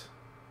got it.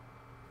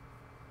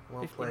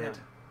 Well 59. played.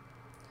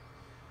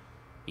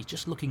 He's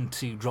just looking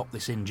to drop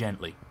this in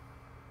gently.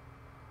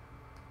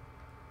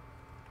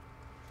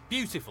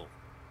 Beautiful.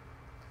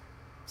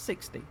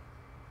 60.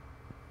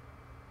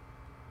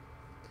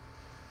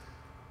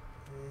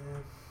 Yeah.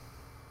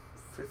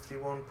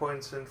 51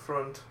 points in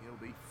front.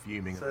 He'll be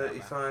fuming about that.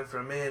 35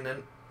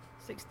 remaining.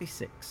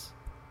 66.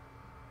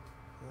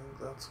 I think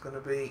that's going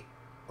to be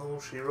all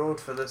she wrote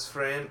for this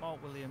frame.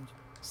 Mark Williams.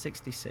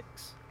 66.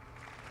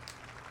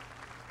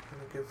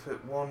 Going to give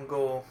it one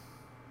go.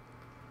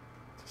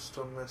 Just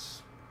on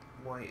this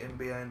white in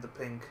behind the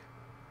pink.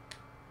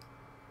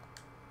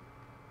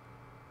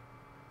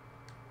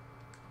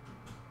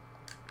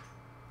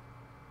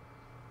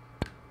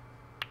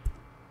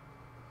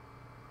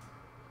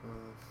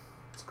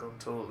 It's gone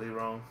totally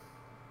wrong.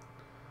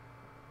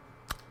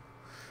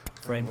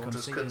 Frame We'll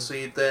just conceded.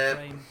 concede there.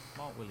 Frame.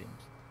 Mark Williams.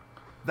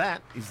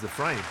 That is the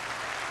frame.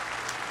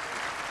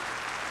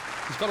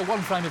 He's got a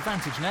one-frame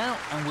advantage now,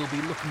 and will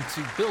be looking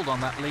to build on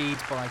that lead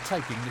by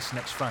taking this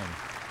next frame.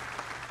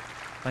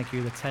 Thank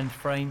you. The 10th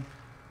frame.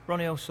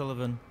 Ronnie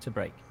O'Sullivan to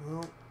break.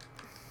 Well,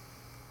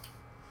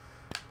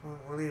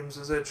 Williams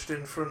has edged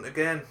in front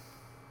again.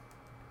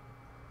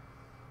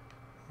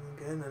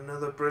 Again,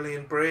 another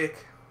brilliant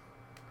break.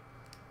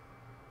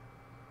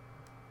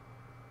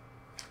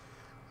 So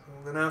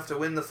we're going to have to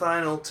win the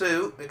final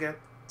two to get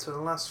to the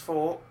last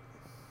four.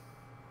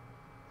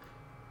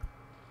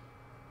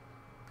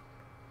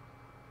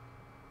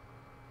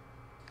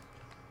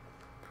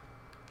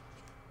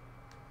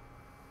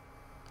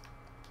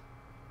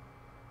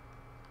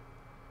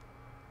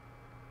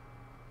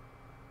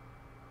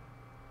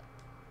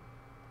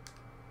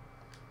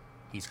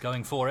 He's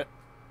going for it.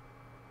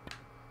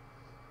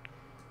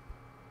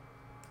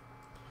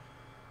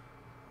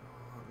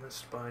 Oh,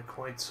 missed by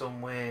quite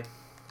some way.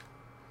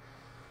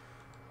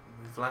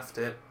 We've left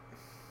it.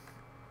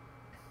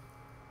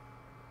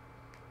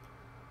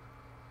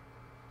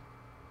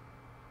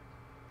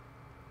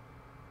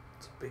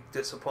 It's a big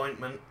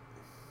disappointment.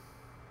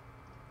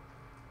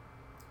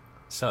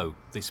 So,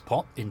 this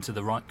pot into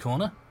the right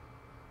corner.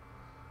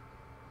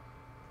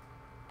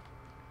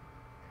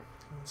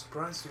 I'm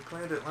surprised he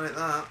played it like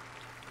that.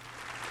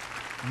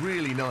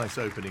 Really nice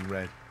opening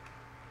red.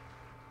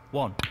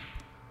 1.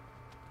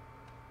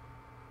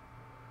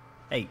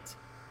 8.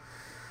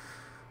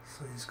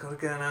 So he's got to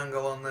get an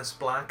angle on this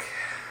black.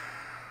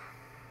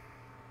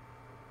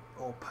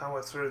 Or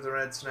power through the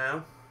reds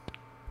now.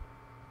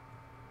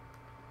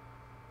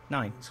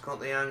 9. He's got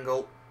the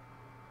angle.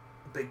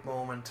 Big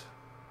moment.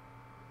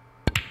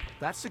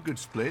 That's a good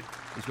split.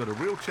 He's got a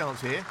real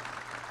chance here.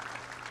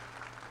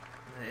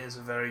 It is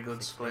a very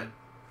good split.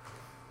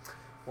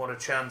 What a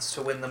chance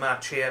to win the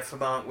match here for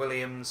Mark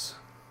Williams.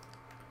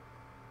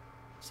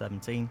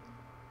 17.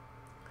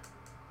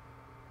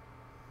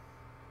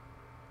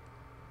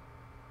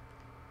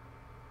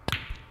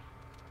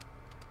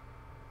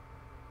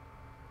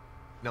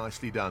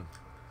 'Nicely done.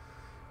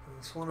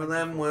 It's one of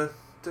them we're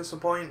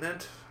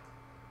disappointed.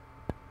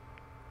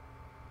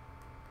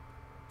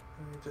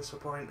 Very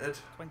disappointed.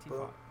 25.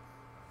 But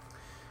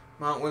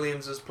Mark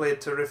Williams has played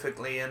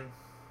terrifically, and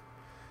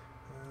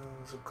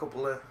there's a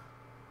couple of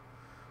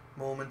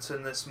moments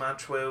in this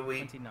match where we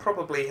 29.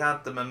 probably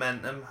had the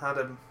momentum, had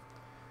him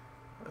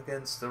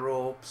against the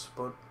ropes,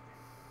 but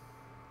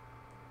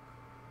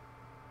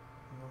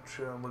I'm not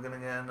sure we're going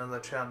to get another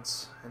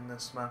chance in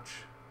this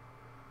match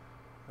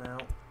now.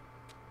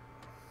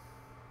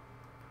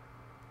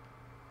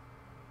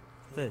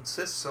 He 30.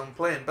 insists on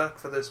playing back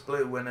for this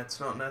blue when it's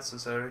not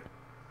necessary.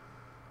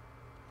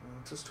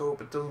 I just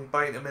hope it doesn't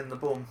bite him in the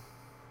bum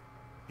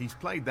He's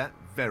played that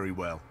very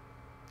well.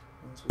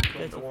 as we come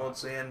 35.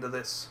 towards the end of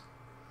this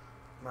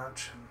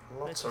match.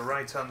 Lots of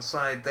right hand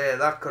side there,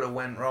 that could have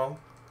went wrong.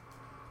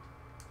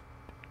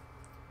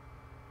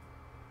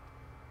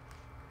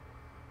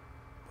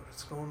 But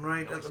it's going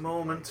right at the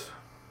moment.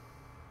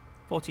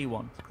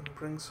 41. Going to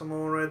bring some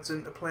more reds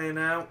into play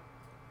now.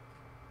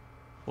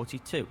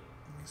 42.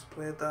 He's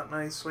played that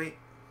nicely.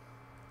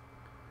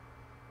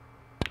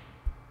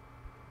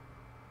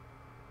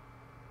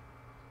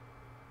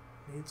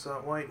 Needs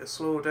that white to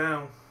slow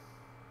down.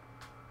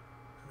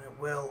 And it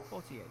will.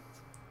 48.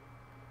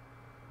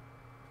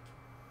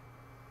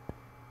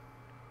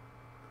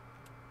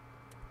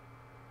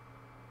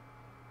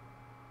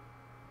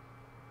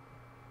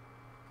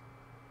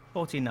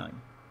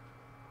 49.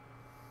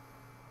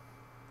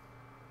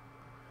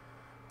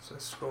 So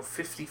let's go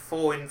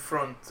 54 in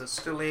front. There's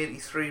still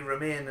 83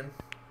 remaining.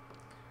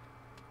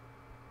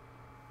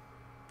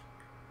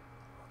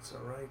 What's the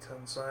right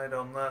hand side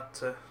on that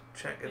to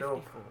check it 54.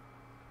 up?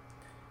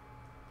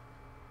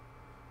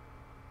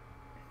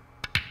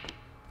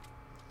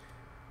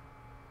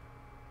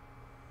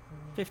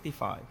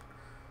 $55.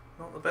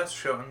 Not the best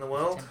shot in the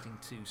world. Attempting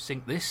to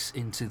sink this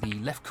into the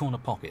left corner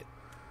pocket.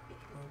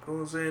 It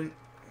goes in.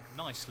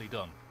 Nicely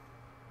done.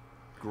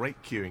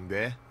 Great cueing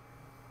there.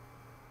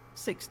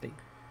 60.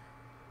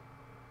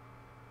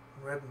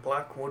 Red and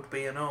black would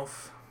be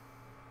enough.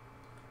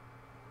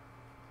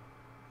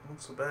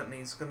 What's the bet?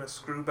 He's going to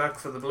screw back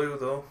for the blue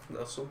though,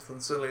 or something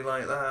silly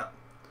like that.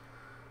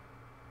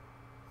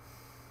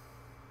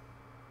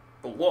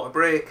 But what a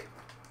break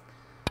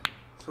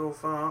so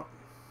far.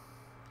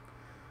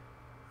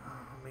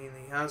 I mean,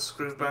 he has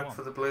screwed back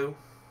for the blue.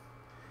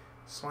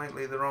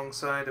 Slightly the wrong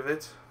side of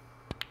it.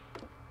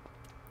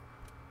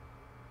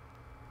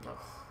 Oh.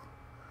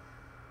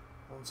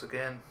 Once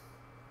again,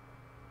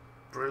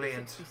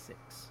 brilliant.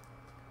 66.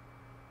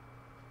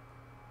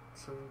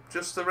 So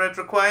just the red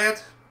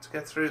required to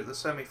get through to the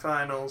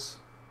semi-finals.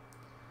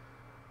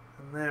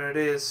 And there it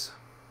is.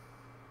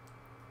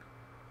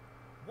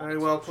 Very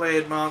well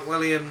played, Mark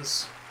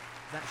Williams.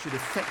 That should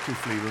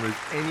effectively remove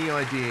any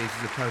ideas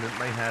his opponent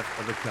may have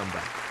of a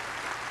comeback.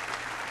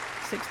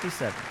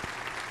 67.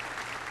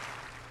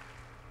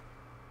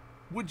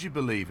 Would you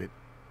believe it?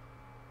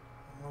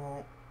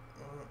 Oh,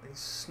 he's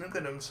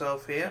snookered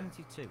himself here.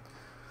 72.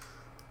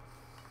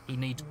 He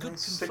needs good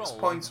Nice control 6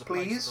 points, over the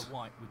place please. of the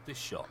white with this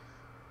shot.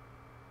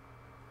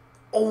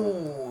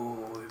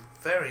 Oh,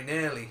 very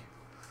nearly.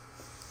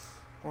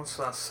 What's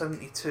that?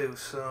 72.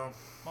 So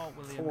Mark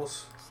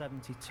Williams,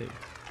 72.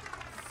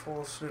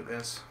 4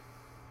 snookers.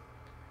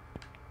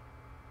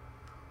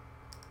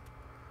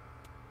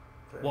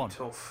 Very 1.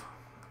 tough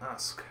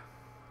ask,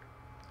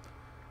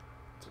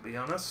 to be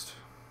honest.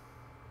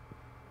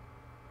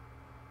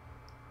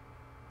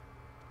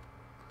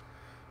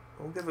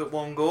 We'll give it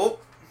one go.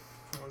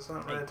 Was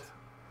that 8. red?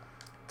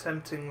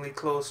 Temptingly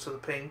close to the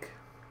pink.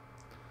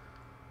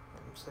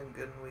 I'm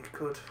thinking we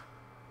could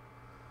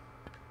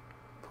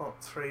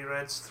pot 3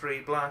 reds, 3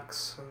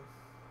 blacks, and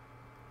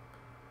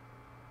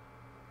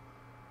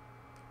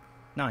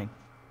 9.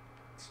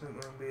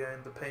 snooker and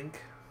behind the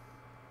pink.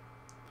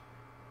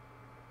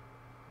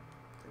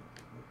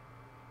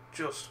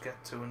 Just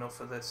get to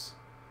enough of this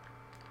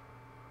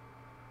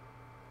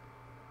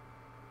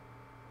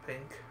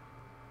pink.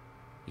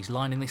 He's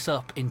lining this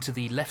up into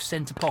the left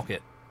centre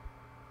pocket.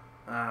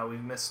 Ah, we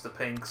missed the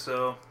pink,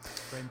 so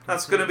 22.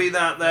 that's going to be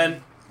that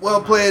then.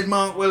 Well played,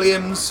 Mark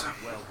Williams.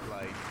 Well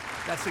played.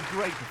 That's a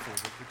great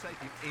performance to take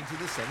him into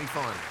the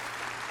semi-finals.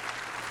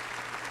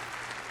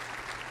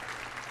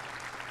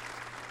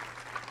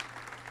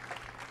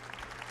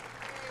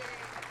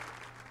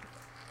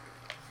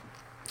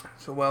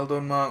 So well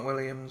done, Mark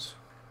Williams.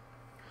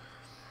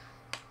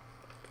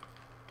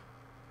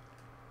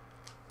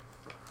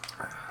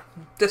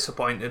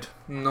 Disappointed,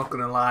 I'm not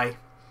going to lie.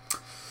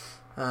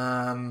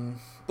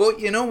 But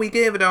you know, we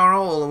gave it our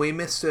all. We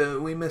missed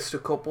a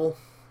couple,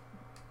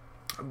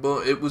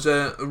 but it was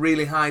a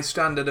really high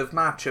standard of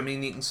match. I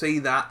mean, you can see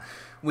that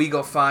we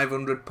got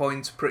 500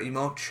 points pretty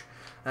much.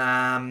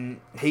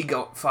 He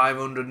got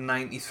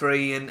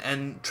 593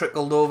 and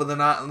trickled over the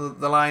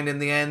line in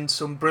the end.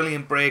 Some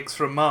brilliant breaks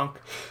from Mark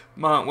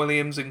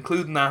Williams,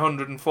 including that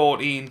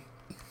 114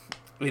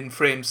 in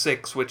frame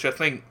 6, which I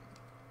think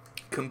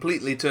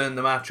completely turned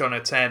the match on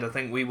its head. I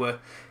think we were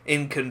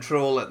in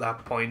control at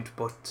that point,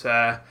 but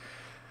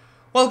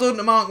well done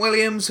to Mark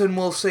Williams, and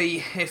we'll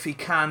see if he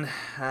can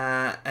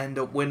end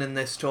up winning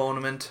this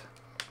tournament.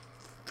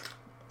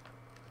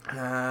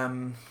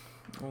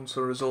 Once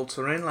the results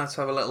are in, let's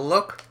have a little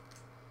look.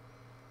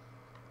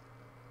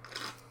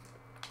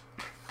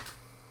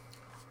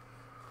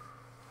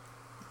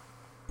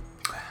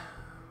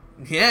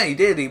 Yeah, he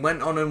did. He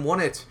went on and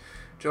won it.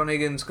 John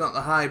Higgins got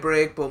the high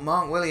break, but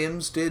Mark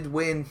Williams did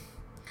win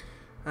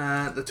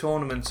the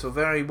tournament, so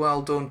very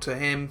well done to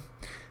him.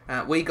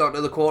 We got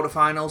to the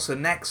quarterfinals. The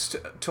next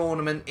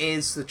tournament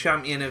is the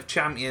Champion of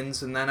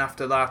Champions, and then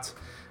after that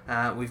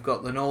we've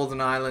got the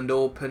Northern Ireland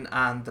Open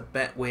and the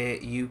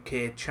Betway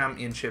UK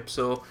Championship.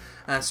 So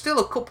still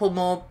a couple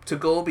more to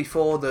go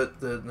before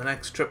the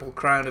next Triple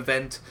Crown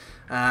event.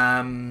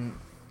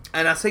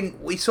 And I think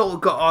we sort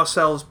of got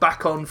ourselves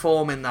back on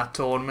form in that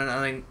tournament.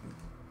 I think,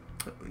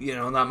 you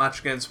know, that match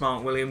against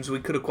Mark Williams, we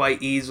could have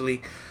quite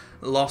easily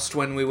lost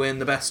when we were in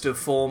the best of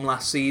form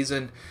last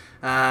season.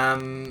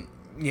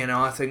 You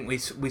know, I think we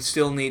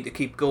still need to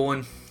keep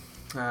going,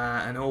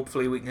 and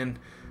hopefully we can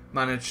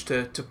manage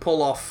to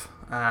pull off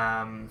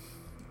a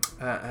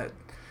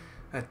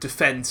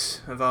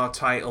defence of our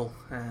title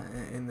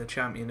in the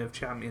Champion of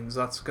Champions.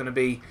 That's going to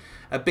be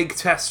a big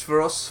test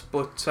for us,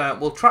 but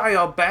we'll try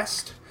our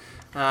best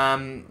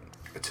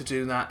to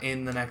do that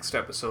in the next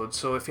episode.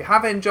 So if you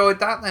have enjoyed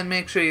that, then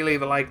make sure you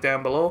leave a like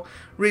down below.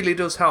 Really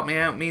does help me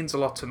out, means a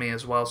lot to me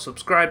as well.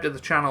 Subscribe to the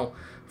channel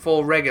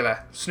for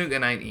regular Snooker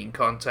 19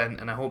 content,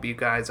 and I hope you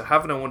guys are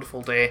having a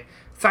wonderful day.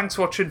 Thanks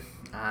for watching,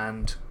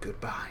 and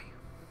goodbye.